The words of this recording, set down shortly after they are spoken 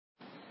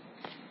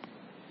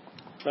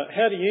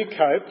How do you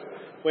cope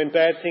when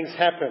bad things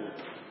happen?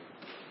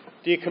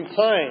 Do you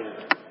complain?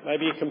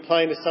 Maybe you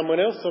complain to someone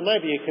else, or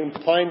maybe you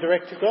complain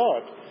direct to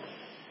God.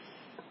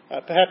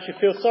 Perhaps you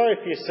feel sorry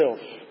for yourself.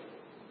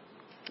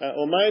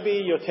 Or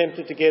maybe you're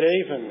tempted to get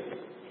even,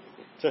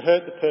 to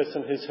hurt the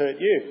person who's hurt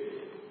you.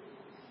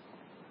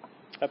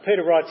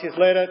 Peter writes his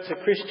letter to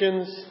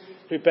Christians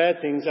who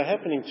bad things are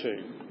happening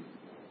to.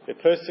 They're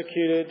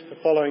persecuted for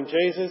following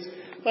Jesus,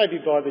 maybe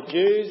by the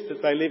Jews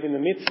that they live in the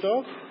midst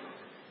of.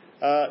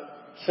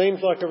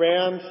 Seems like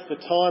around the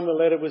time the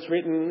letter was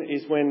written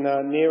is when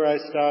Nero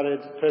started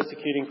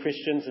persecuting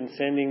Christians and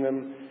sending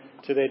them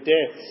to their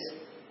deaths.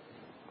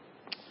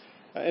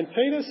 And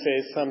Peter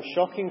says some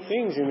shocking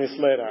things in this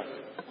letter.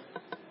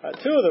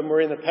 Two of them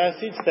were in the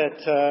passage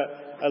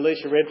that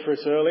Alicia read for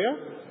us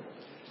earlier.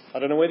 I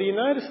don't know whether you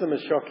noticed them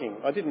as shocking.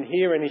 I didn't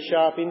hear any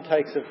sharp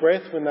intakes of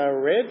breath when they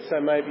were read, so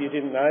maybe you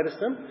didn't notice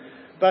them.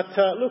 But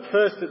look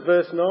first at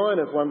verse 9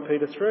 of 1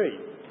 Peter 3.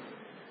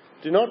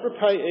 Do not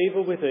repay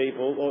evil with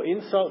evil or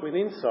insult with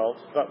insult,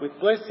 but with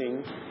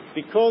blessing,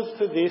 because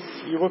to this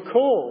you were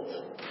called,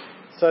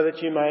 so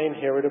that you may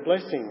inherit a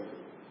blessing.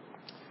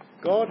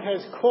 God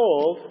has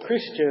called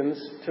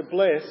Christians to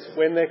bless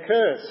when they're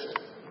cursed,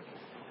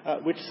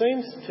 which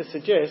seems to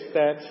suggest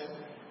that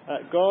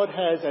God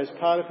has, as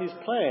part of his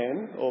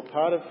plan, or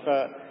part of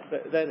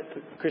that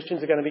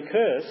Christians are going to be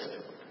cursed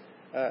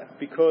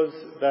because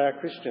they are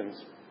Christians.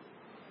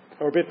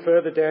 Or a bit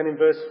further down in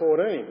verse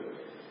 14,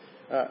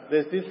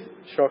 there's this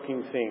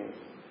shocking thing.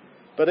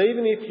 But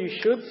even if you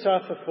should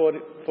suffer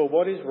for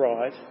what is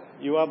right,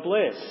 you are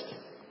blessed.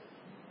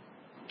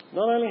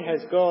 Not only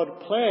has God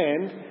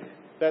planned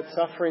that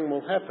suffering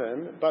will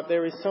happen, but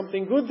there is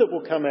something good that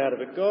will come out of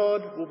it.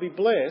 God will be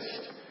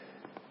blessed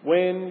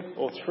when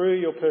or through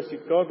your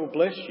persecution. God will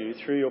bless you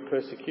through your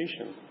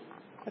persecution.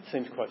 That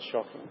seems quite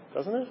shocking,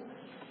 doesn't it?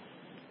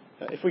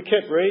 If we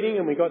kept reading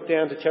and we got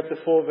down to chapter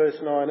 4, verse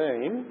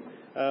 19,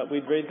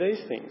 we'd read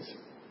these things,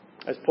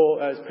 as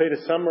Peter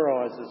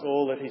summarises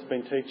all that he's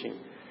been teaching.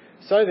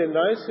 So then,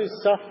 those who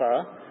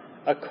suffer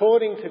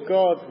according to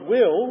God's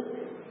will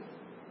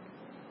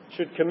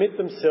should commit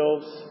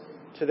themselves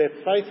to their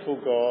faithful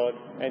God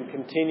and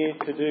continue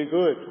to do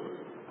good.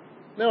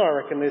 Now, I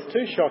reckon there's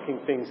two shocking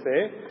things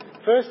there.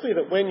 Firstly,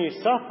 that when you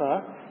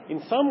suffer,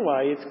 in some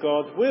way it's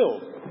God's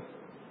will.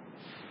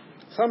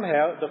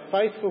 Somehow, the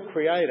faithful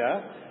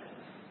Creator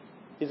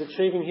is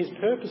achieving his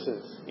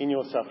purposes in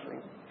your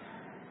suffering.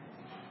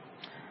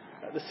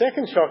 The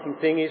second shocking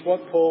thing is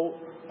what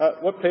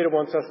Peter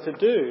wants us to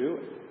do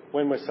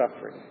when we're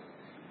suffering.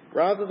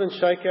 Rather than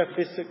shake our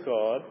fists at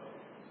God,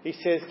 he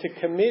says to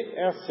commit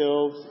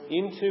ourselves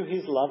into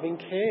his loving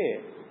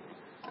care.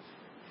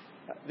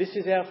 This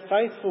is our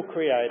faithful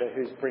Creator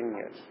who's bringing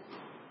it.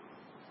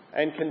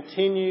 And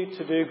continue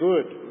to do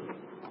good,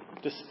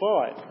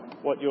 despite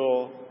what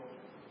you're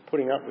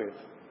putting up with.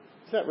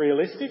 Is that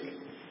realistic?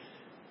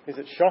 Is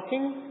it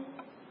shocking?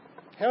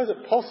 How is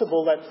it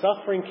possible that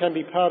suffering can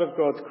be part of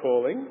God's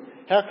calling?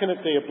 How can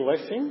it be a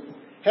blessing?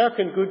 How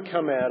can good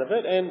come out of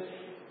it? And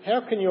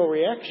how can your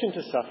reaction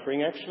to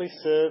suffering actually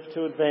serve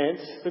to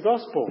advance the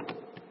gospel?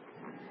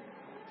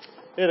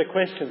 They're the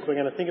questions we're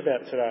going to think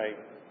about today.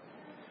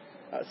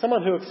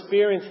 Someone who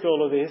experienced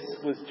all of this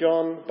was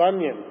John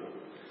Bunyan,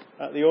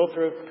 the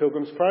author of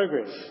Pilgrim's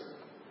Progress.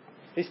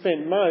 He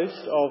spent most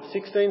of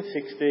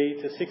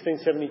 1660 to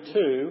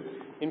 1672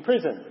 in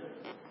prison.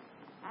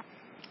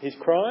 His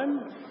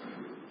crime?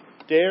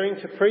 Daring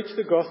to preach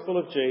the gospel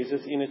of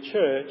Jesus in a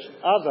church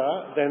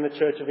other than the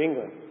Church of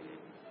England.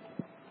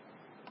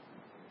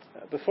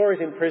 Before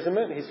his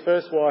imprisonment, his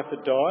first wife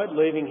had died,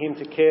 leaving him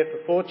to care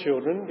for 4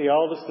 children, the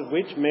oldest of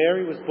which,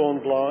 Mary, was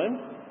born blind.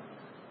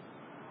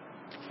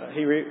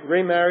 He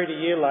remarried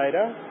a year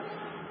later.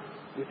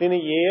 Within a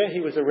year, he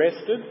was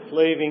arrested,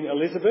 leaving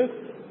Elizabeth,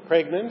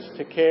 pregnant,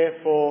 to care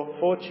for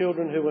 4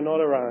 children who were not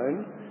her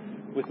own,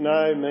 with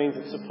no means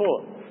of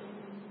support.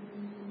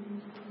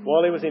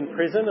 While he was in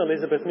prison,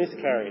 Elizabeth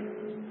miscarried.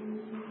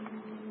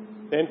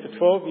 Then for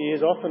 12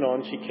 years, off and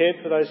on, she cared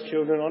for those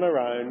children on her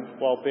own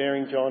while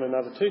bearing John and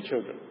other 2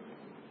 children.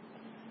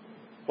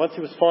 Once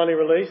he was finally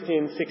released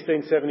in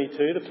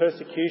 1672, the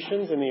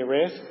persecutions and the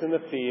arrests and the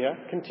fear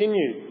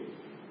continued.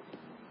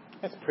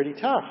 That's pretty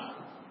tough.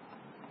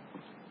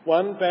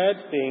 One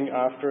bad thing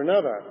after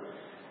another.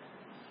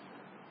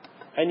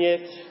 And yet,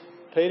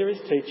 Peter is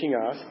teaching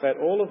us that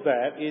all of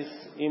that is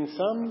in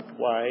some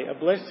way a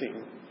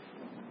blessing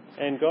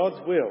and God's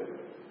will.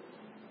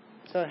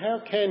 So how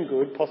can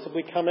good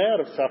possibly come out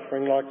of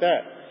suffering like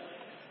that?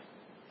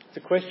 It's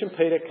a question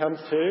Peter comes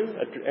to,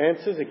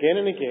 answers again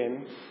and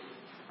again.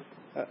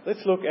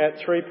 Let's look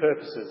at 3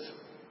 purposes.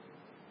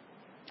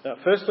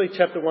 Firstly,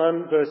 chapter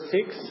 1, verse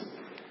 6,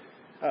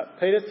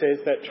 Peter says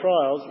that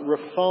trials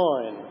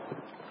refine,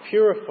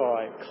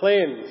 purify,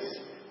 cleanse,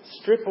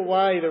 strip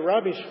away the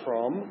rubbish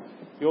from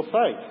your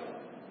faith.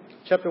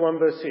 Chapter 1,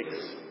 verse 6,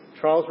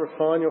 trials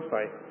refine your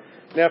faith.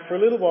 Now, for a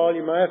little while,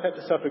 you may have had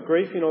to suffer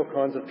grief in all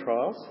kinds of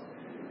trials.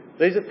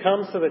 These have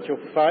come so that your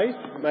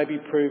faith may be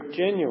proved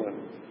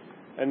genuine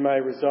and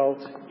may result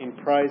in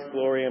praise,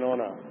 glory and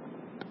honour.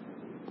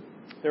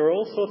 There are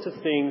all sorts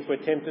of things we're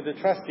tempted to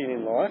trust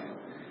in life.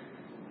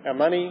 Our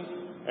money,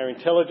 our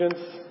intelligence,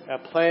 our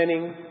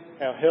planning,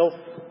 our health,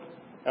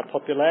 our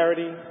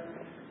popularity.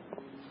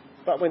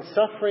 But when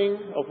suffering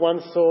of one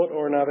sort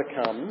or another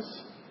comes,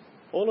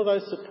 all of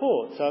those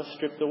supports are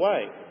stripped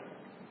away.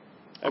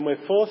 And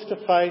we're forced to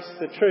face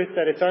the truth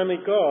that it's only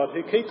God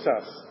who keeps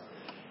us.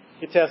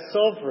 It's our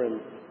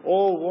sovereign,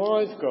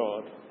 all-wise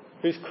God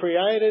who's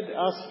created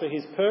us for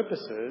his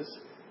purposes.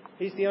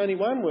 He's the only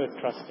one worth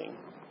trusting,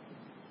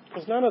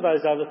 because none of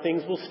those other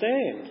things will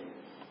stand.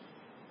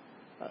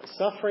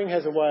 Suffering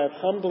has a way of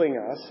humbling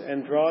us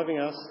and driving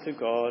us to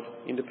God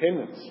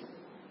independence.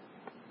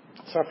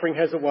 Suffering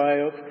has a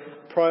way of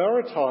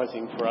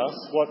prioritising for us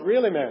what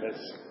really matters.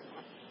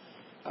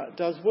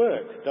 Does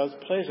work? Does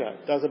pleasure?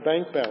 Does a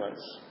bank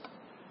balance?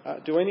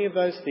 Do any of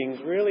those things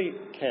really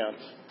count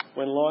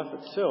when life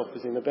itself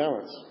is in the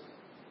balance?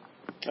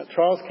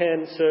 Trials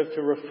can serve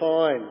to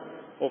refine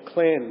or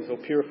cleanse or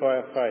purify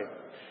our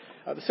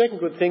faith. The second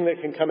good thing that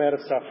can come out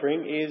of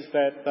suffering is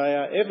that they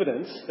are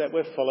evidence that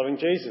we're following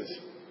Jesus.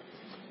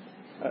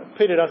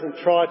 Peter doesn't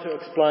try to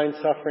explain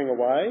suffering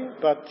away,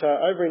 but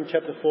over in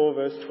chapter 4,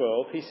 verse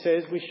 12, he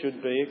says we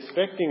should be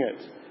expecting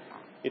it.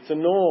 It's a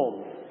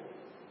norm.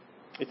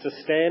 It's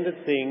a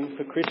standard thing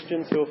for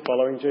Christians who are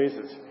following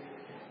Jesus.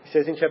 He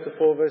says in chapter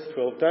 4, verse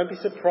 12, don't be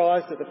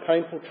surprised at the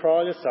painful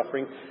trial you're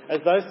suffering as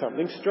though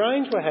something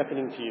strange were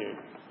happening to you.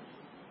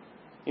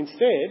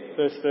 Instead,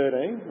 verse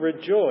 13,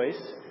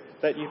 rejoice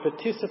that you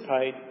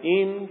participate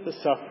in the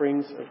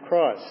sufferings of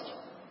Christ.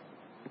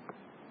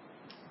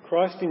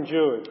 Christ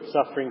endured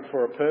suffering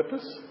for a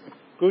purpose.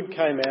 Good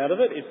came out of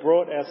it. It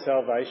brought our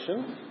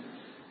salvation.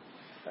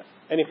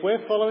 And if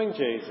we're following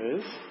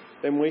Jesus,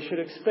 then we should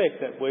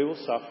expect that we will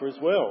suffer as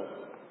well.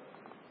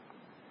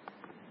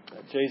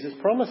 Jesus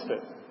promised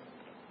it.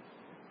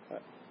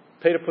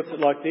 Peter puts it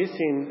like this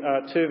in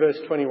 2 verse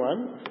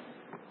 21.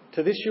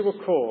 To this you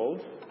were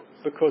called,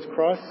 because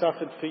Christ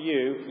suffered for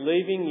you,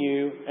 leaving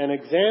you an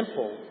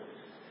example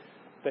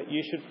that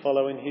you should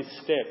follow in his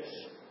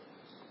steps.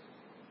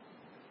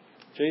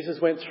 Jesus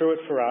went through it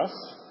for us,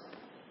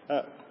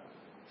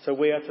 so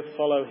we are to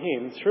follow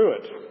him through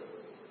it.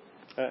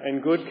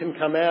 And good can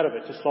come out of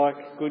it, just like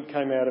good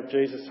came out of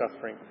Jesus'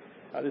 suffering.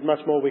 There's much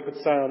more we could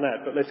say on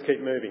that, but let's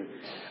keep moving.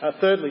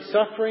 Thirdly,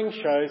 suffering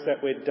shows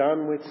that we're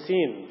done with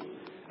sin.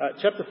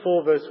 Chapter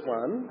 4, verse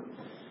 1,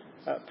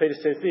 Peter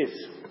says this,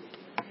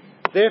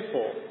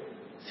 therefore,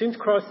 since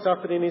Christ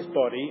suffered in his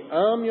body,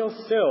 arm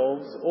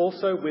yourselves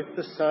also with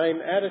the same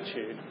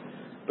attitude,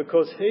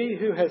 because he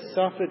who has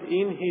suffered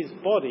in his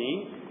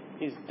body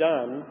is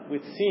done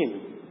with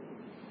sin.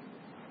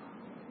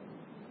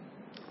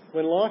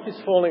 When life is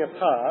falling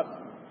apart,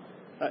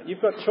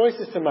 you've got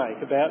choices to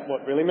make about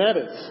what really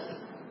matters.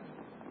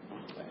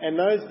 And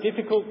those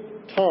difficult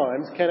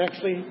times can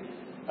actually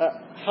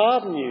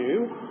harden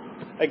you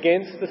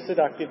against the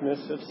seductiveness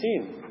of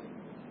sin.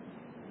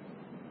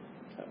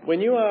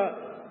 When you are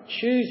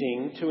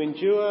choosing to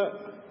endure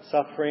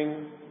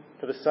suffering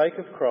for the sake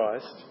of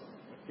Christ,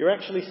 you're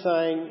actually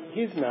saying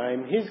his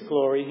name, his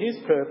glory,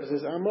 his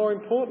purposes are more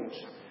important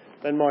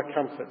than my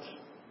comfort.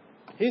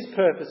 His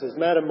purposes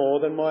matter more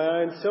than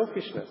my own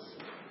selfishness.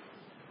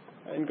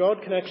 And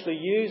God can actually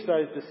use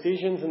those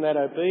decisions and that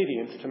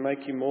obedience to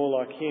make you more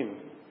like him.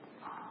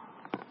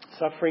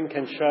 Suffering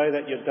can show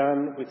that you're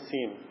done with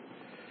sin.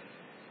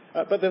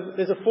 But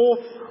there's a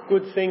fourth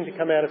good thing to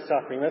come out of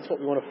suffering. That's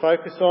what we want to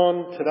focus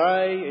on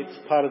today.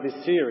 It's part of this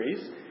series.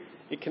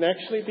 It can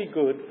actually be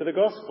good for the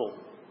gospel.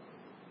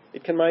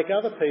 It can make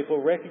other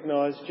people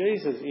recognise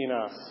Jesus in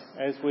us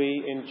as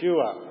we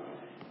endure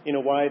in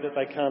a way that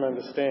they can't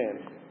understand.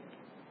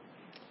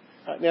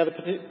 Now, the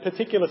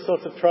particular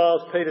sorts of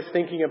trials Peter's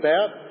thinking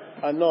about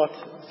are not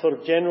sort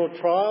of general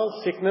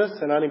trials, sickness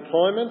and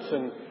unemployment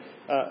and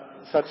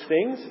such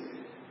things,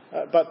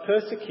 but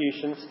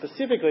persecution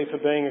specifically for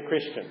being a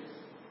Christian.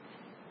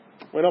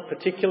 We're not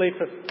particularly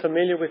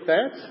familiar with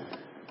that,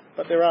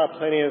 but there are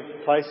plenty of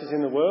places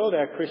in the world,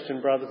 our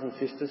Christian brothers and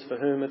sisters, for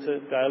whom it's a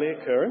daily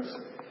occurrence.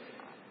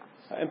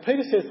 And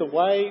Peter says the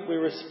way we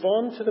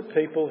respond to the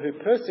people who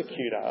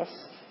persecute us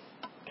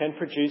can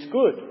produce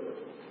good.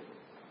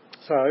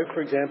 So,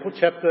 for example,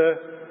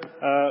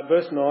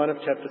 verse 9 of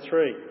chapter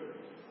 3.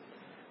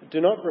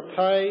 Do not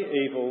repay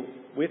evil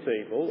with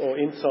evil or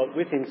insult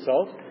with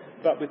insult,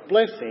 but with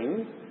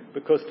blessing,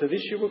 because to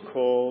this you were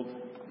called,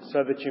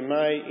 so that you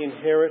may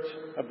inherit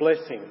a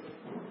blessing.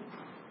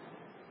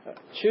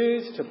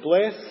 Choose to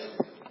bless,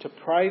 to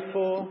pray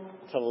for,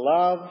 to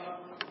love,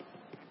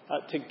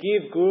 to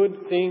give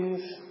good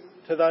things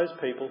to those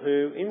people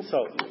who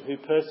insult you,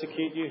 who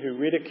persecute you, who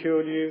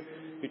ridicule you,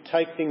 who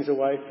take things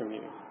away from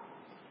you.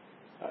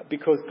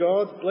 Because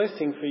God's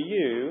blessing for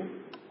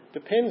you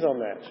depends on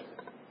that.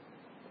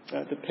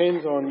 It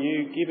depends on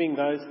you giving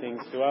those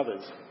things to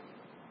others.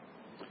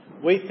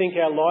 We think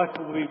our life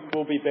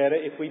will be better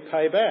if we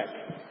pay back.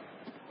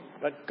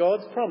 But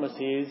God's promise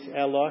is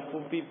our life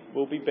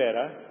will be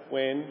better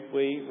when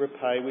we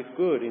repay with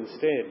good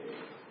instead.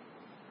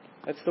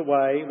 That's the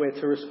way we're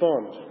to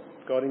respond.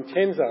 God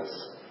intends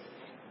us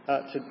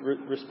to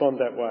respond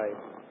that way.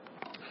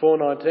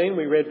 4:19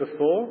 we read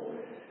before.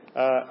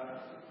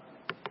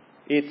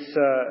 It's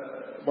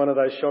one of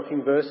those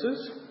shocking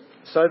verses.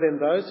 So then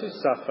those who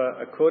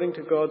suffer according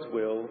to God's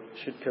will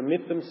should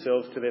commit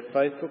themselves to their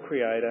faithful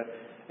Creator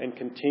and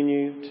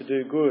continue to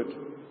do good.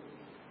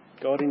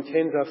 God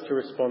intends us to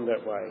respond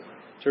that way,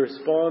 to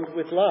respond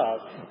with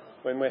love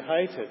when we're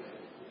hated,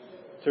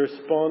 to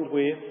respond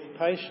with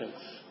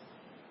patience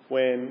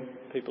when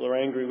people are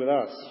angry with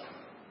us,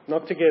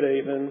 not to get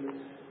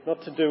even,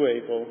 not to do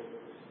evil.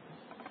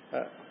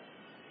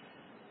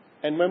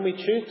 And when we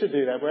choose to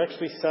do that, we're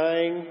actually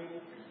saying,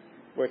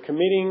 we're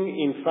committing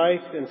in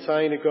faith and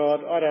saying to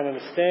God, I don't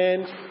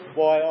understand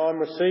why I'm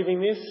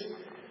receiving this,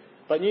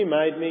 but you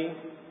made me,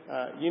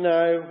 you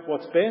know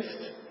what's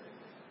best,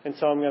 and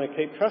so I'm going to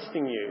keep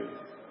trusting you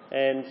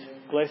and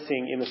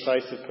blessing in the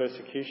face of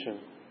persecution.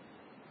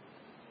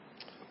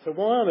 So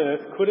why on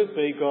earth could it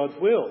be God's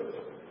will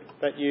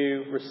that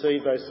you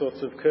receive those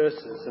sorts of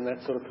curses and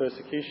that sort of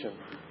persecution?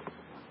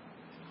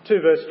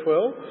 2 verse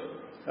 12,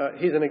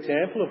 here's an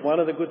example of one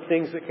of the good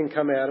things that can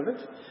come out of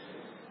it.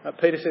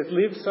 Peter says,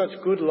 live such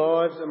good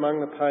lives among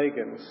the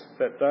pagans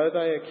that though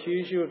they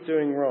accuse you of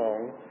doing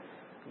wrong,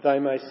 they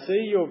may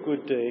see your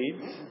good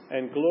deeds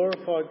and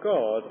glorify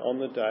God on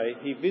the day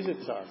he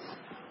visits us.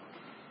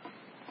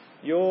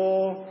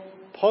 Your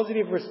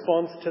positive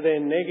response to their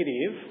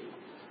negative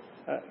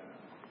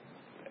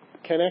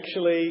can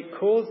actually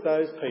cause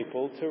those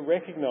people to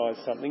recognise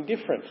something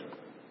different,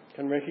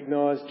 can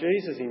recognise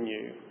Jesus in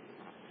you.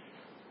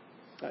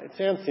 It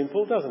sounds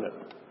simple, doesn't it?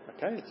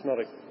 Okay, it's not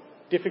a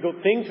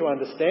difficult thing to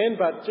understand,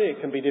 but gee,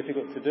 it can be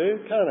difficult to do,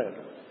 can't it?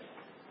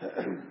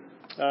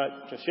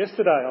 Just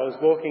yesterday I was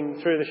walking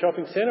through the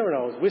shopping centre and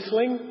I was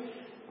whistling,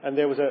 and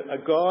there was a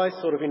guy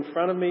sort of in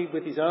front of me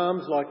with his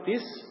arms like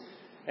this,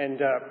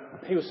 and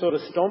he was sort of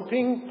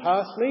stomping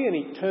past me, and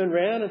he turned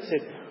round and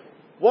said,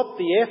 "What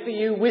the F are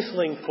you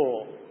whistling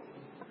for?"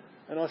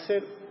 And I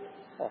said,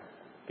 "Oh, I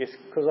guess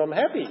because I'm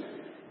happy."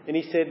 And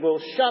he said, "Well,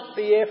 shut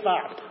the F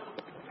up."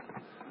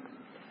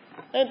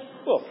 And,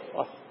 well,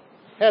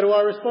 how do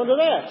I respond to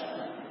that?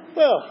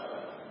 Well,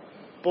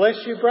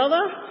 bless you,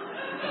 brother.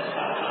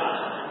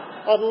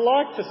 I'd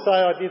like to say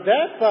I did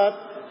that, but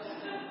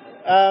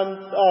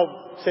I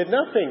said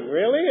nothing,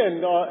 really.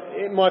 And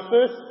my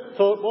first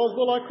thought was,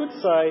 well, I could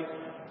say,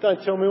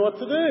 don't tell me what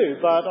to do,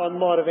 but I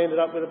might have ended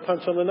up with a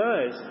punch on the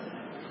nose.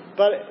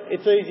 But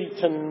it's easy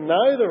to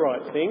know the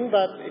right thing,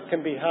 but it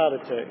can be harder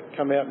to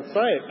come out and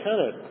say it,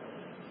 can't it?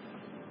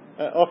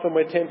 Often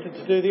we're tempted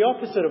to do the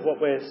opposite of what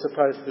we're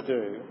supposed to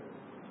do.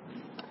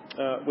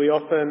 We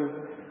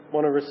often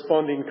want to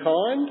respond in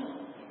kind,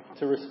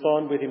 to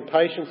respond with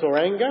impatience or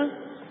anger,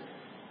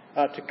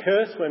 to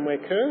curse when we're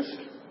cursed.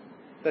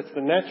 That's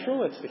the natural,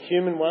 that's the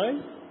human way.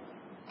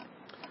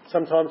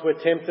 Sometimes we're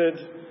tempted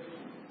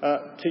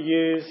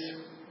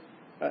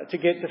to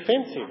get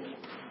defensive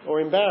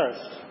or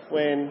embarrassed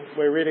when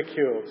we're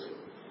ridiculed.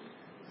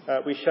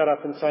 We shut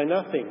up and say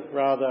nothing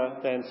rather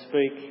than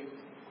speak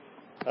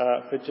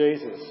for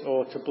Jesus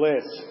or to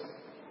bless.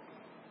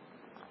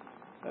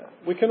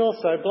 We can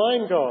also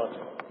blame God.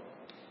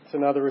 It's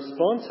another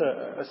response.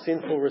 A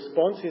sinful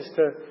response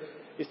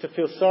is to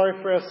feel sorry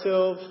for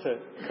ourselves, to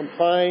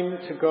complain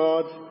to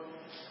God,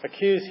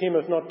 accuse him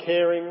of not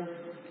caring,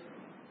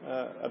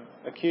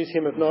 accuse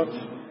him of not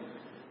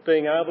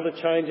being able to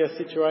change our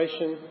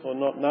situation or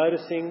not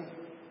noticing.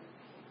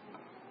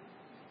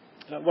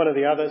 One of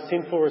the other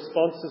sinful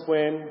responses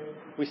when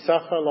we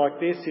suffer like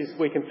this is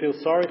we can feel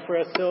sorry for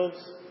ourselves,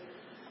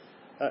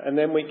 and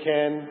then we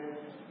can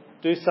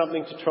do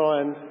something to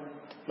try and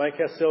make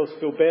ourselves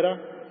feel better.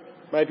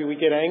 Maybe we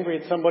get angry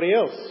at somebody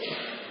else.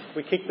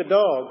 We kick the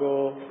dog,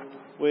 or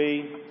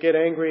we get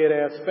angry at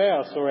our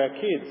spouse or our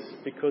kids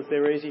because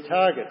they're easy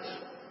targets.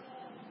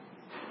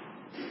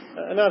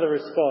 Another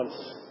response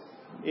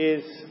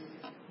is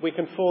we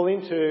can fall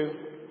into,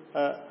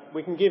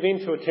 we can give in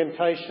to a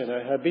temptation,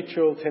 a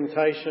habitual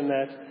temptation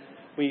that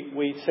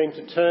we seem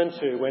to turn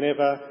to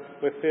whenever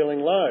we're feeling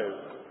low.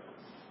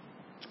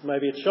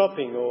 Maybe it's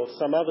shopping or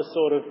some other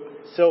sort of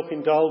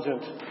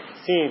self-indulgent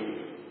sin.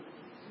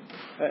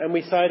 And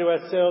we say to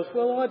ourselves,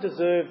 well, I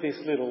deserve this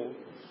little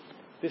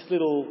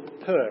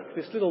perk,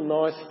 this little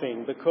nice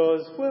thing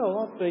because,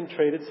 well, I've been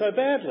treated so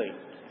badly.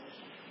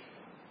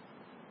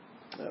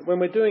 When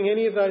we're doing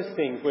any of those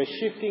things, we're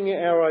shifting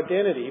our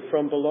identity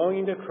from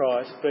belonging to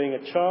Christ, being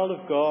a child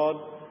of God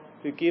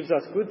who gives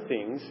us good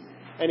things,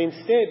 and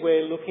instead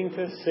we're looking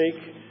to seek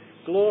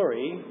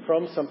glory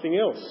from something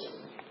else.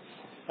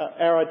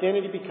 Our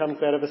identity becomes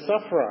that of a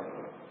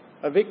sufferer,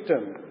 a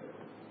victim.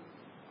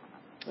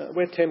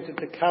 We're tempted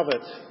to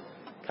covet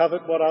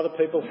what other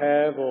people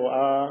have or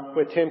are.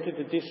 We're tempted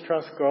to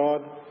distrust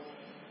God,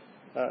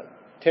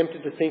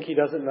 tempted to think he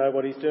doesn't know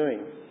what he's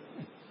doing.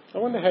 I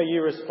wonder how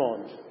you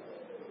respond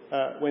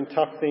when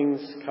tough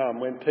things come,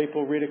 when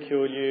people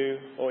ridicule you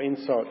or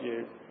insult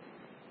you.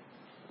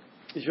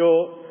 Is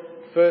your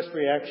first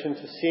reaction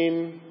to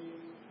sin,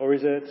 or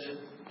is it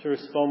to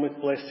respond with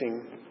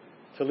blessing,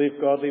 to live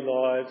godly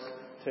lives,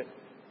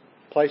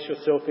 Place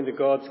yourself into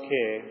God's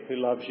care, who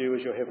loves you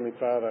as your Heavenly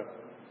Father.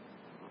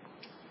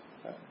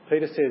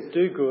 Peter says,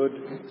 do good,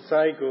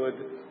 say good,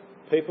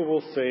 people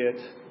will see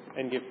it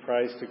and give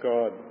praise to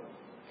God.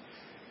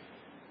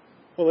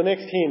 Well, the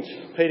next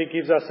hint Peter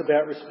gives us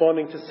about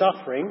responding to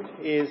suffering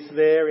is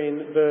there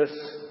in verse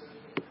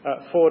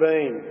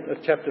 14 of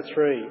chapter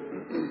 3.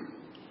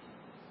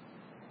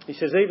 He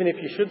says, even if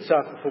you should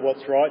suffer for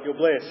what's right, you're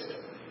blessed.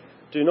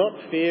 Do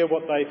not fear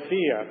what they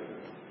fear.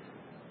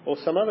 Or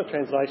some other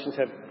translations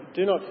have,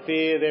 do not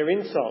fear their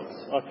insults.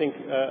 I think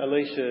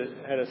Alicia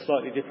had a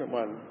slightly different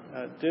one.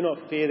 Do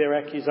not fear their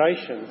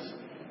accusations.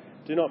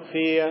 Do not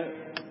fear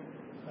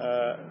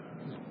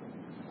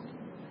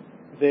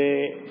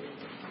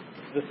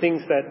the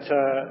things that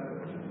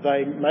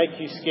they make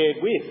you scared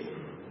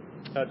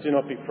with. Do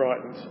not be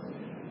frightened.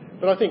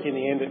 But I think in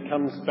the end it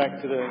comes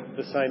back to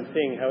the same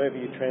thing, however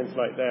you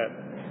translate that.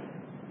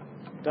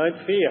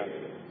 Don't fear.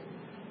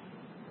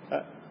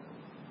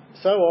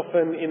 So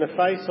often in the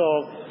face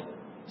of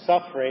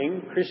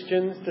suffering,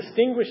 Christians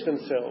distinguish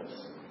themselves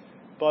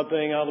by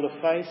being able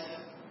to face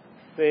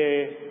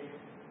their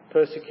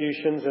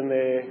persecutions and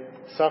their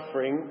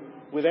suffering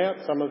without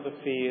some of the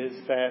fears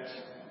that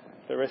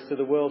the rest of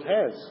the world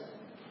has.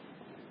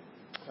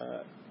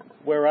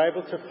 We're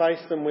able to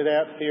face them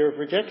without fear of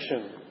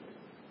rejection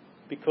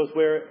because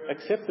we're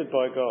accepted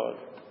by God.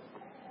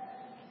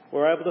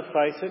 We're able to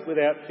face it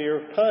without fear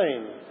of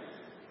pain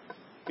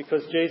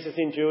because Jesus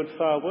endured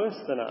far worse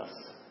than us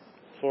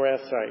for our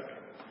sake.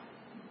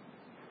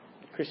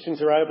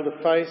 Christians are able to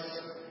face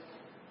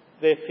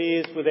their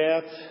fears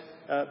without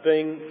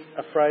being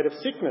afraid of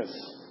sickness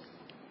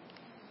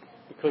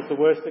because the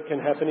worst that can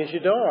happen is you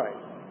die,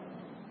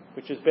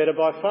 which is better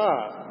by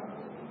far.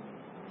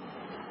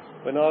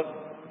 We're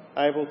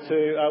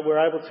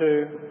able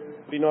to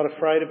be not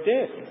afraid of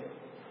death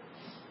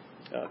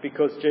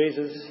because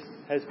Jesus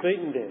has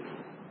beaten death.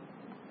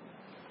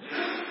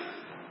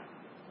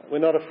 We're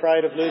not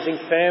afraid of losing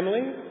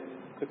family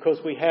because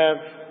we have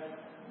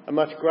a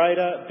much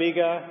greater,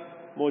 bigger,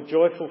 more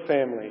joyful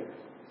family.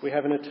 We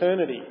have an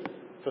eternity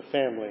for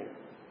family.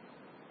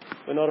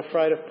 We're not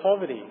afraid of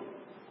poverty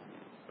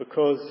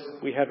because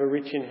we have a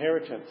rich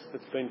inheritance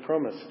that's been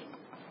promised.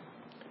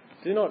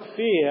 Do not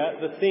fear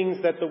the things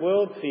that the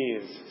world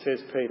fears,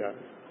 says Peter,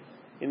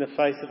 in the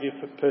face of your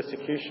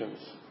persecutions.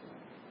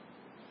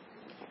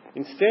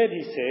 Instead,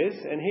 he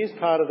says, and here's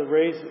part of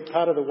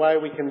the way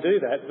we can do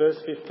that, verse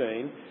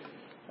 15,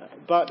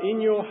 but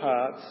in your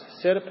hearts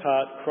set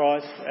apart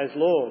Christ as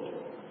Lord.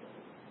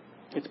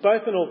 It's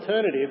both an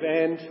alternative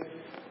and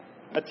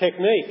a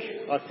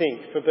technique, I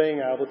think, for being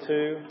able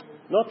to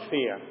not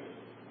fear.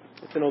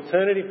 It's an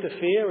alternative to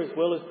fear as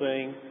well as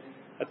being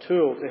a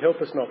tool to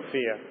help us not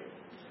fear.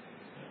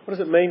 What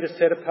does it mean to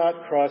set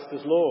apart Christ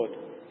as Lord?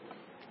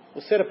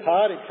 Well, set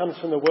apart, it comes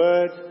from the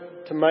word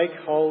to make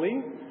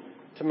holy,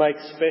 to make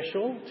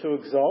special, to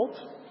exalt.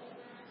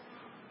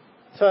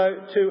 So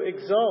to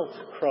exalt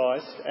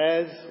Christ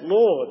as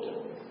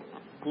Lord,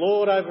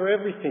 Lord over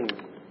everything.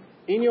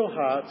 In your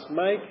hearts,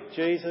 make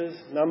Jesus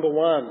number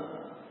one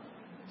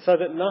so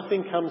that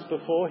nothing comes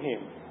before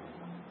him.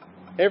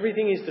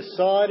 Everything is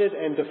decided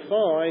and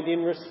defined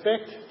in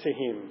respect to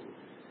him.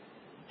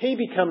 He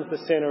becomes the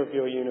centre of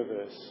your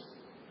universe.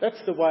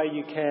 That's the way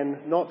you can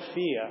not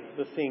fear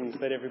the things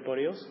that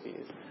everybody else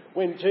fears.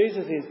 When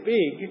Jesus is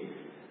big,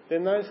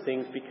 then those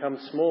things become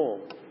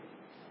small.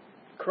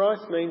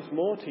 Christ means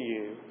more to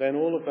you than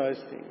all of those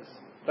things.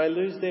 They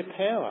lose their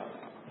power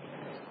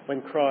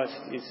when Christ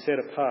is set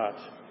apart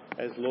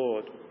as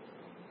Lord.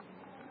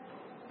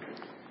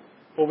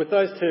 Well, with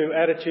those two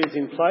attitudes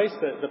in place,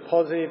 the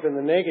positive and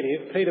the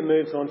negative, Peter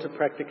moves on to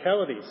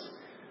practicalities.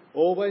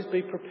 Always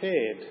be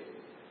prepared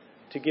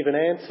to give an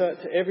answer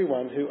to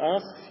everyone who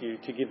asks you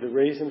to give the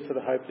reason for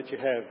the hope that you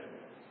have.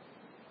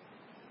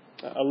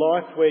 A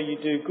life where you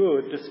do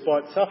good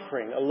despite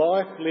suffering, a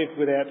life lived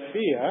without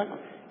fear,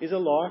 is a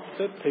life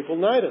that people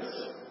notice.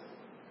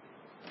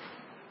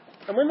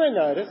 And when they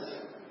notice,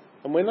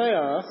 and when they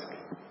ask,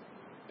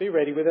 be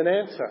ready with an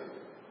answer.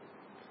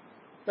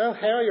 Know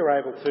how you're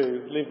able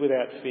to live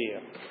without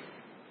fear.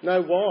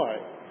 Know why.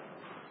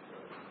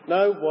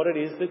 Know what it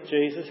is that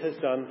Jesus has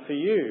done for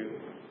you,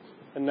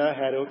 and know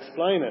how to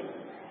explain it.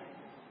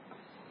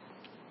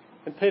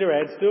 And Peter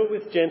adds, do it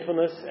with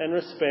gentleness and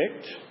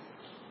respect.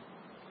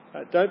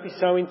 Don't be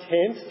so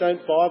intense, don't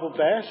Bible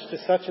bash to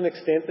such an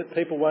extent that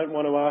people won't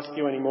want to ask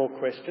you any more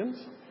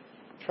questions.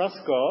 Trust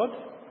God.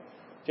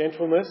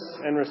 Gentleness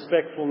and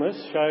respectfulness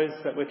shows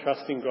that we're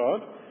trusting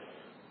God.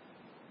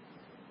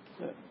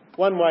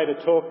 One way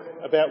to talk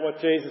about what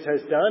Jesus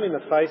has done in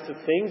the face of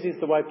things is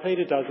the way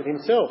Peter does it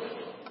himself.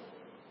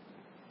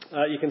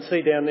 You can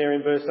see down there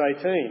in verse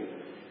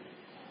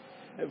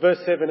 18. Verse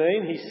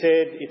 17, he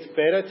said, it's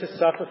better to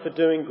suffer for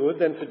doing good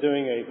than for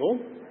doing evil.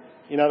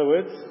 In other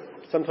words,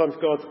 sometimes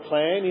God's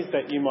plan is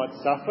that you might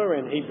suffer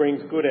and he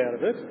brings good out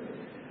of it.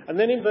 And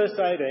then in verse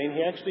 18,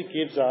 he actually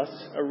gives us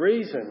a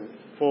reason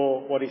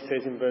for what he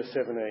says in verse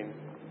 17.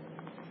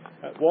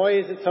 Why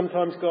is it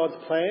sometimes God's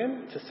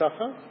plan to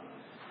suffer?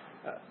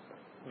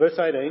 Verse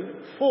 18,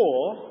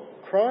 for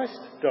Christ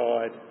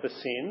died for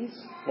sins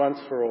once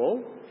for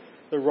all,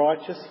 the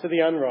righteous for the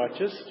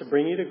unrighteous, to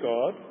bring you to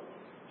God.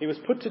 He was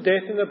put to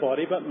death in the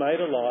body, but made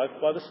alive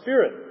by the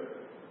Spirit.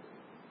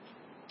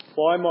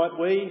 Why might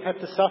we have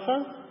to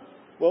suffer?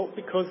 Well,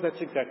 because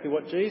that's exactly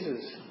what Jesus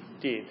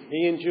did.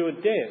 He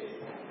endured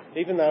death,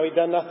 even though he'd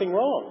done nothing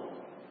wrong.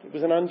 It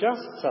was an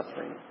unjust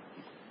suffering.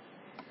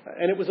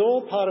 And it was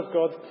all part of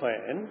God's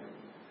plan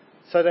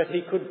so that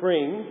he could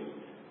bring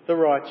the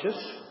righteous,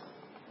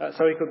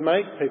 so he could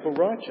make people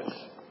righteous,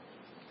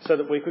 so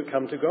that we could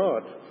come to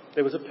God.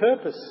 There was a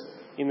purpose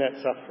in that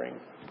suffering.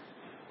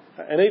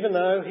 And even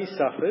though he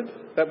suffered,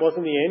 that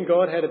wasn't the end.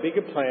 God had a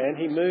bigger plan.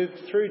 He moved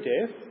through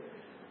death.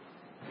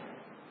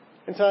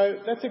 And so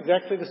that's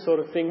exactly the sort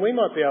of thing we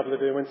might be able to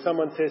do when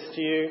someone says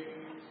to you,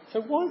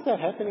 so why is that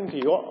happening to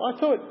you? I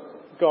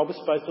thought God was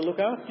supposed to look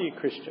after you,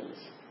 Christians.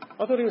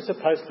 I thought he was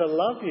supposed to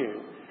love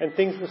you and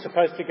things were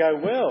supposed to go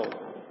well.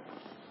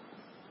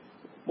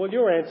 Well,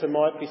 your answer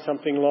might be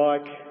something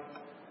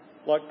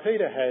like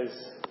Peter has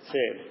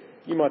said.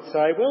 You might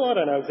say, well, I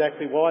don't know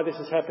exactly why this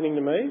is happening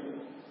to me,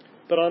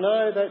 but I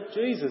know that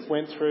Jesus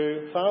went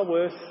through far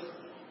worse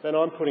than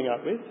I'm putting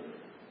up with.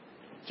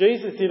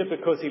 Jesus did it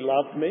because he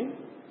loved me,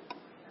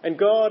 and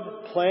God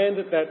planned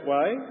it that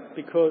way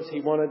because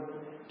he wanted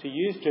to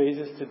use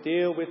Jesus to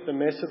deal with the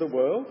mess of the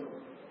world.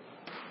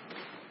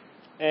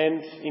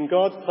 And in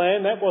God's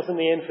plan, that wasn't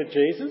the end for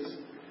Jesus.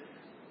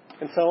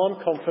 And so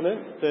I'm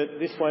confident that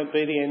this won't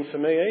be the end for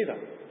me either.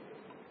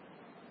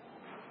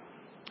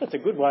 That's a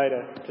good way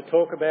to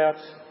talk about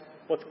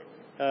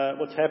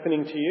what's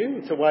happening to you.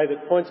 It's a way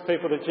that points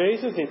people to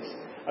Jesus. It's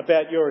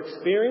about your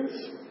experience.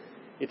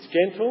 It's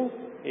gentle.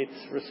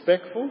 It's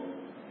respectful.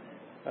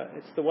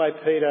 It's the way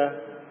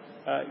Peter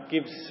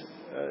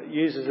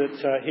uses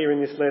it here in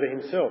this letter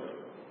himself.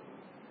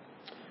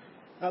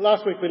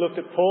 Last week we looked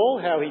at Paul,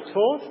 how he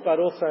taught, but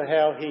also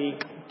how he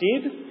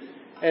did.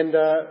 And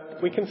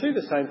we can see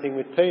the same thing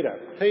with Peter.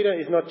 Peter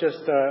is not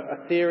just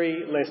a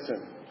theory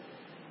lesson.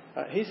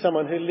 He's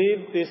someone who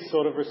lived this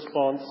sort of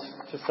response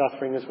to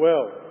suffering as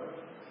well.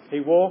 He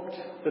walked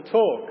the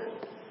talk.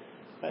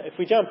 If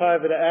we jump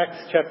over to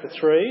Acts chapter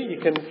 3,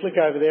 you can flick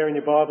over there in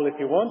your Bible if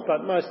you want,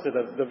 but most of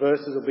the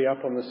verses will be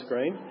up on the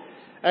screen.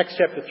 Acts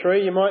chapter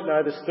 3, you might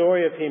know the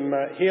story of him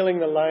healing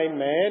the lame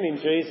man in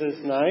Jesus'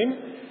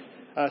 name.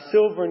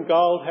 Silver and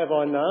gold have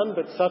I none,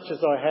 but such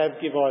as I have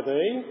give I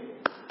thee.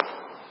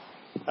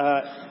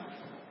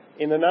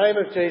 In the name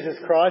of Jesus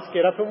Christ,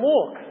 get up and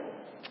walk.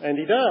 And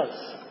he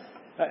does.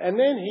 And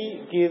then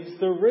he gives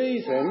the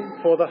reason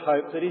for the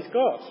hope that he's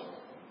got.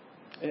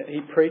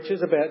 He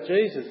preaches about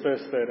Jesus,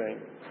 verse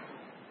 13,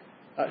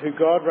 who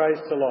God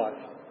raised to life.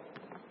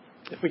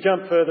 If we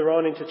jump further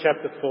on into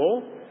chapter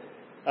 4,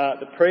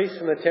 the priests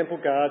and the temple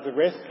guards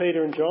arrest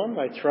Peter and John.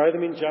 They throw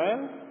them in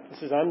jail.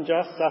 This is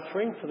unjust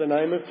suffering for the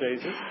name of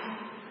Jesus.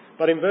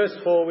 But in verse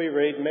 4 we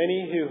read,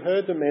 many who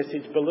heard the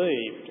message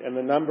believed, and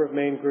the number of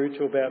men grew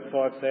to about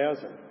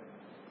 5,000.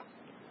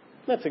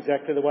 That's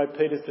exactly the way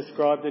Peter's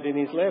described it in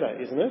his letter,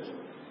 isn't it?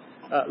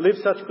 Live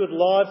such good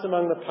lives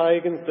among the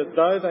pagans that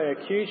though they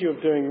accuse you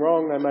of doing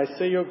wrong, they may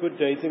see your good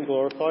deeds and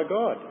glorify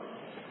God.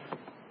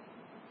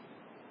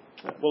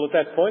 Well, at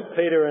that point,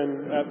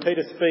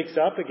 Peter speaks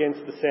up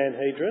against the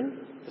Sanhedrin,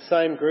 the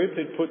same group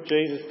who'd put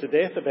Jesus to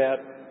death about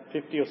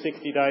 50 or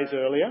 60 days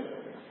earlier.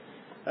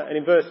 And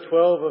in verse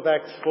 12 of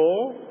Acts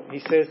 4, he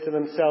says to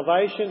them,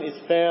 salvation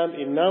is found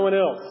in no one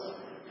else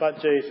but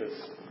Jesus.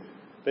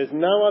 There's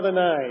no other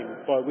name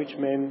by which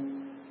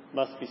men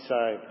must be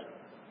saved.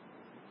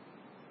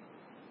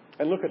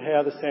 And look at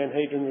how the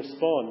Sanhedrin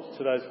respond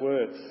to those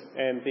words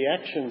and the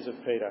actions of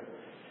Peter.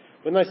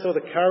 When they saw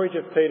the courage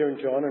of Peter and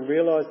John and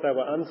realised they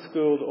were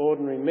unschooled,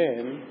 ordinary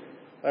men,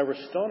 they were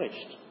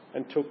astonished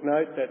and took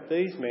note that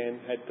these men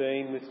had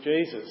been with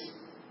Jesus.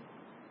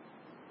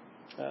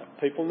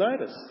 People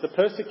notice. The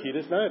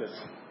persecutors notice.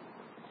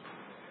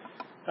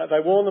 They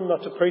warn them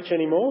not to preach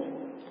anymore.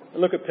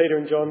 And look at Peter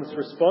and John's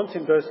response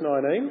in verse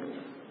 19.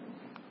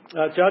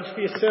 Judge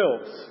for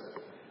yourselves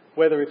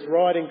whether it's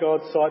right in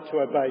God's sight to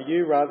obey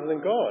you rather than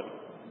God.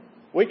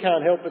 We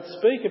can't help but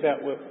speak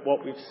about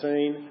what we've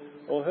seen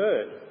or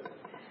heard.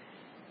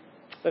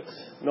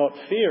 That's not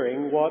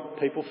fearing what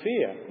people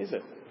fear, is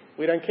it?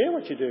 We don't care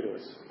what you do to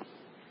us.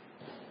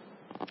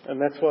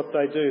 And that's what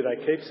they do.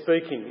 They keep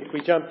speaking. If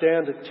we jump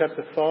down to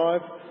chapter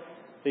 5,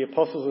 the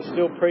apostles are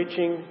still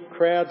preaching.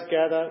 Crowds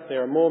gather.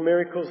 There are more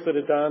miracles that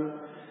are done.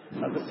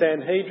 The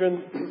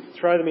Sanhedrin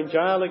throw them in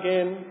jail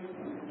again.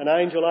 An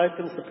angel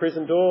opens the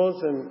prison doors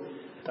and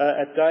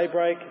at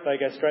daybreak they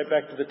go straight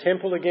back to the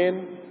temple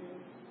again.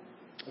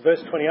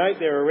 Verse 28,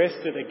 they're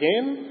arrested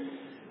again.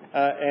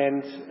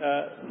 And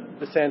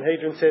the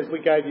Sanhedrin says,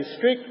 we gave you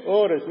strict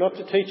orders not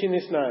to teach in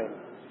this name.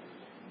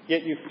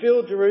 Yet you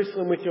filled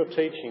Jerusalem with your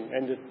teaching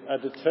and are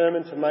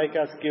determined to make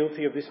us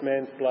guilty of this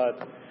man's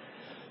blood.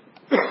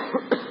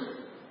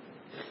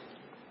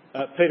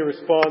 Peter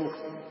responds,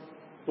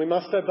 we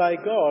must obey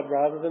God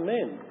rather than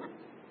men.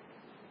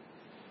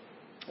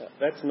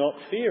 That's not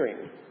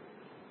fearing.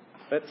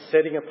 That's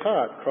setting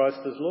apart Christ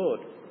as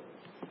Lord.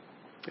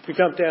 If we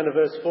jump down to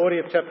verse 40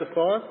 of chapter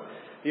 5,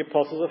 the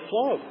apostles are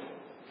flogged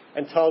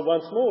and told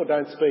once more,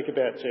 don't speak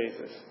about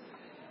Jesus.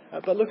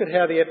 But look at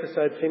how the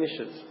episode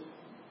finishes.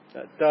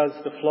 Does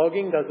the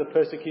flogging, does the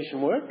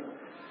persecution work?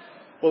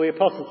 Well, the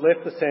apostles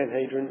left the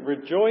Sanhedrin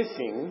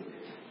rejoicing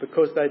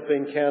because they'd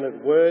been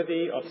counted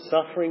worthy of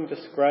suffering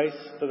disgrace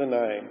for the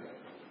name.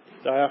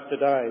 Day after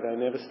day, they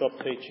never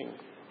stopped teaching.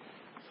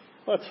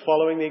 Well, it's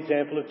following the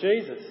example of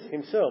Jesus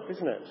himself,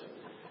 isn't it?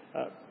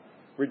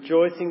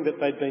 Rejoicing that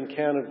they'd been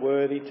counted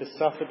worthy to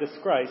suffer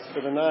disgrace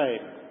for the name.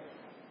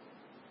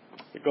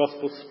 The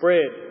gospel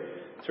spread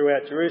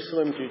throughout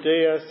Jerusalem,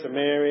 Judea,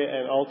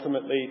 Samaria, and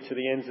ultimately to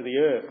the ends of the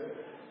earth,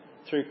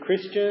 through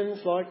Christians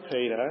like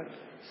Peter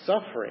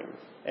suffering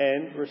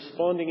and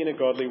responding in a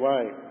godly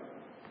way.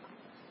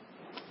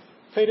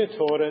 Peter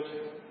taught it,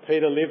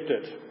 Peter lived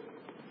it.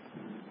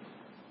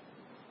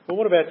 But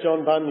what about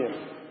John Bunyan?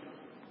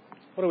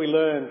 What do we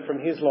learn from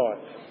his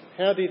life?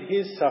 How did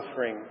his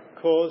suffering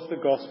cause the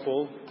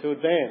gospel to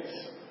advance?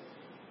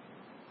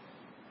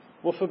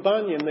 Well, for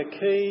Bunyan, the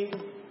key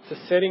to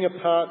setting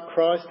apart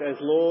Christ as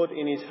Lord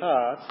in his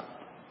heart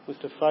was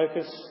to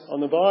focus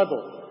on the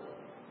Bible.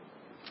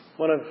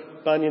 One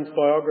of Bunyan's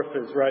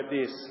biographers wrote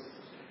this: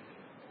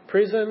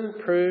 "Prison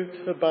proved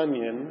for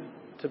Bunyan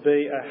to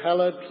be a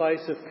hallowed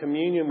place of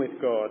communion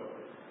with God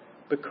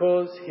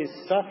because his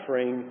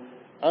suffering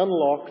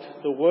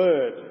unlocked the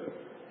Word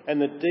and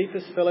the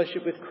deepest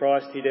fellowship with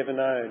Christ he'd ever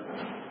known."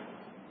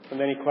 And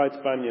then he quotes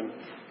Bunyan: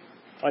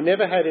 "I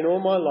never had in all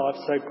my life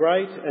so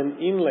great an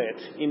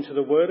inlet into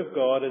the Word of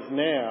God as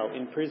now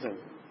in prison.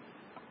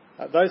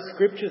 Those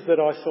scriptures that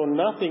I saw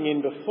nothing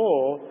in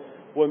before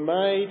were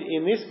made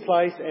in this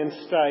place and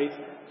state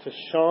to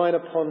shine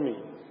upon me.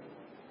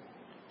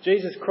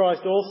 Jesus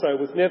Christ also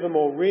was never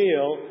more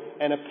real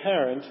and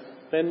apparent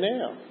than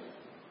now.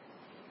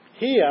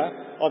 Here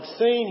I've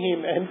seen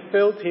him and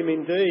felt him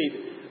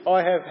indeed.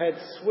 I have had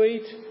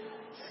sweet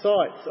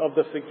sights of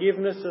the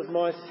forgiveness of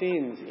my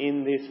sins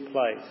in this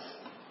place.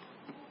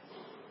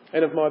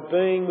 And of my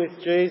being with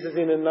Jesus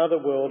in another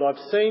world, I've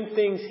seen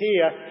things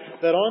here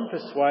that I'm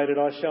persuaded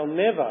I shall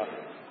never,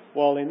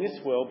 while in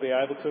this world, be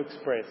able to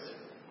express."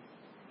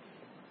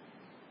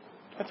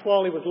 That's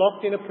while he was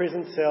locked in a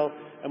prison cell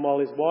and while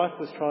his wife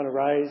was trying to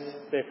raise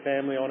their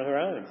family on her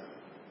own.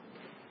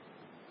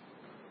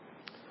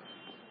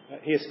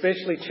 He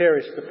especially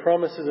cherished the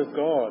promises of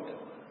God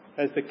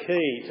as the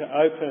key to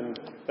open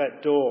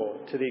that door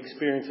to the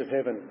experience of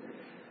heaven.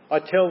 "I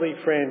tell thee,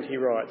 friend," he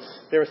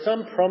writes, "there are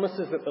some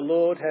promises that the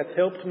Lord hath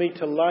helped me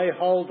to lay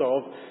hold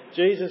of,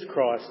 Jesus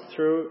Christ,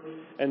 through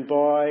and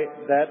by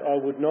that I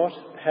would not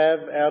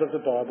have out of the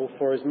Bible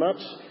for as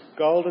much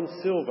gold and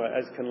silver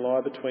as can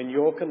lie between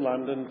York and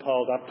London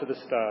piled up to the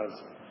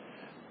stars."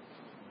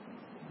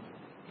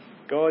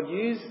 God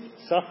used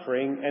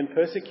suffering and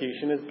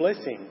persecution as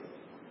blessing.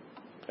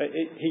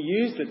 He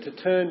used it to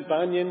turn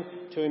Bunyan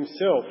to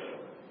himself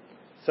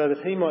so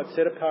that he might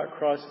set apart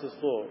Christ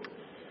as Lord.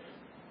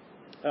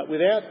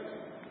 Without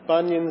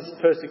Bunyan's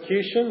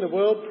persecution, the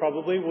world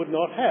probably would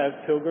not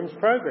have Pilgrim's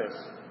Progress,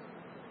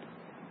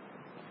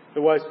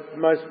 the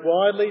most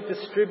widely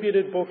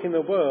distributed book in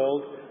the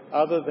world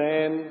other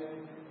than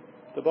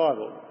the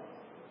Bible.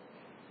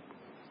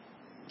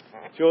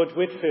 George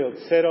Whitefield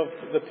said of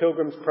the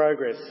Pilgrim's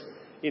Progress,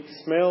 "It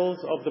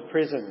smells of the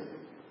prison.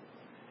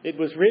 It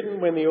was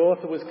written when the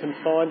author was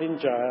confined in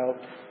jail,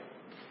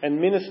 and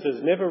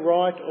ministers never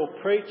write or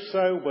preach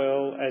so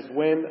well as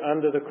when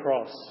under the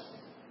cross.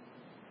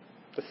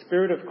 The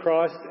Spirit of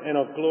Christ and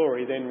of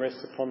glory then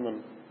rests upon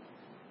them."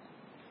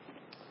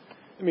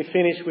 Let me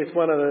finish with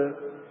one of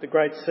the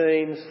great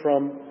scenes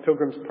from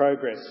Pilgrim's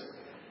Progress.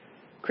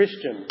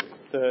 Christian,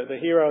 the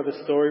hero of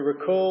the story,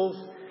 recalls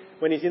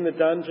when he's in the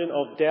dungeon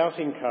of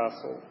Doubting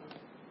Castle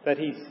that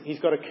he's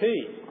got a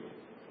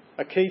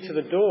key to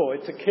the door.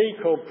 It's a key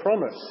called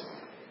promise.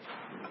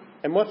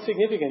 And what's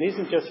significant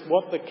isn't just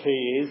what the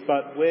key is,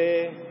 but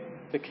where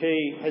the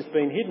key has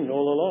been hidden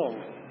all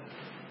along.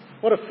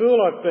 "What a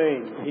fool I've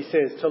been," he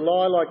says, "to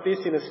lie like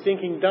this in a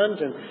stinking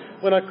dungeon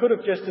when I could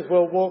have just as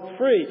well walked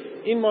free.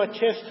 In my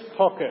chest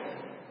pocket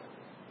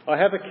I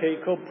have a key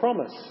called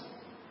promise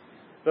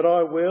that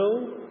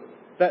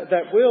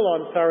will,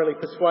 I'm thoroughly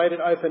persuaded,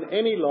 open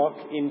any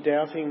lock in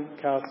Doubting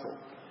Castle."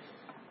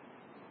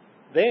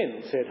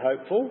 "Then," said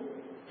Hopeful,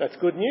 "that's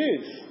good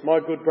news. My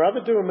good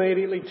brother, do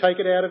immediately take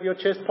it out of your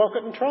chest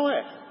pocket and try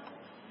it."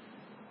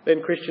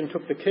 Then Christian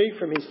took the key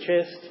from his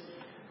chest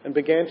and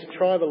began to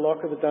try the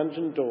lock of the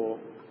dungeon door.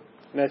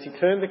 And as he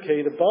turned the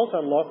key, the bolt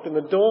unlocked and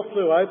the door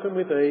flew open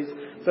with ease,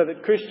 so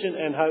that Christian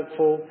and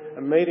Hopeful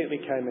immediately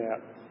came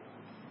out.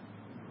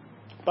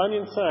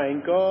 Bunyan's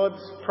saying God's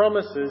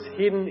promises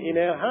hidden in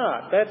our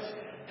heart. That's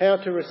how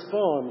to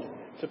respond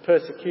to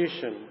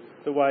persecution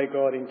the way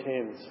God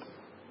intends.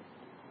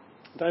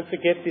 Don't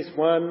forget this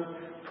one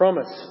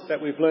promise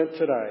that we've learnt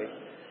today.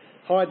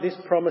 Hide this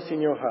promise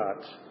in your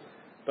heart.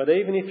 But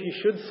even if you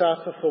should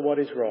suffer for what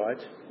is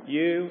right,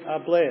 you are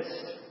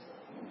blessed.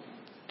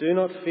 Do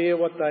not fear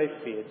what they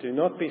fear. Do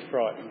not be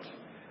frightened.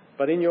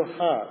 But in your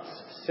hearts,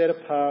 set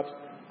apart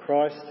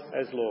Christ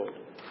as Lord.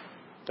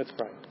 Let's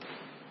pray.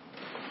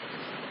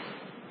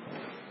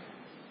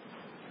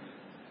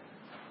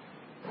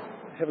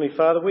 Heavenly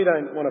Father, we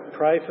don't want to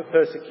pray for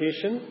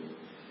persecution.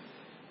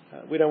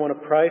 We don't want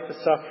to pray for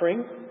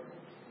suffering.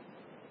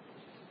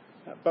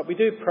 But we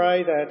do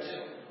pray that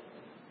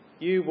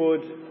you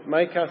would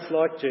make us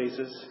like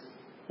Jesus.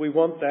 We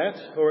want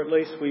that, or at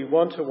least we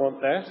want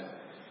that.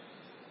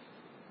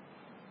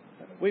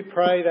 We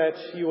pray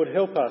that you would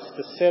help us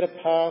to set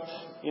apart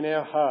in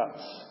our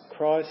hearts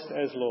Christ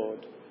as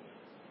Lord,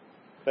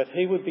 that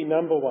he would be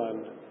number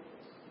one,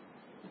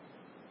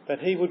 that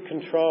he would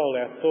control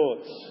our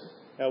thoughts,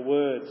 our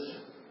words,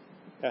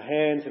 our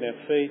hands and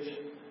our feet,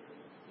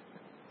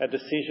 our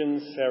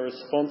decisions, our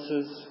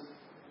responses,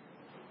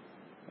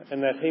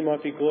 and that he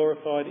might be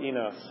glorified in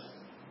us.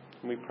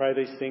 And we pray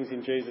these things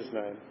in Jesus'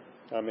 name.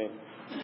 Amen.